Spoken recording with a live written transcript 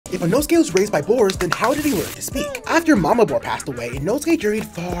If Inosuke was raised by boars, then how did he learn to speak? After Mama Boar passed away, Inosuke journeyed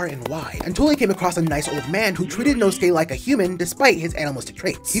far and wide, until he came across a nice old man who treated Inosuke like a human despite his animalistic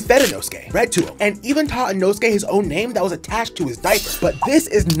traits. He fed Inosuke, read to him, and even taught Inosuke his own name that was attached to his diaper. But this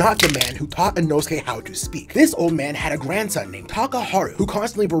is not the man who taught Inosuke how to speak. This old man had a grandson named Takaharu, who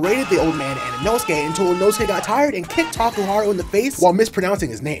constantly berated the old man and Inosuke until Inosuke got tired and kicked Takaharu in the face while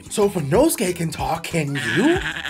mispronouncing his name. So if Inosuke can talk, can you?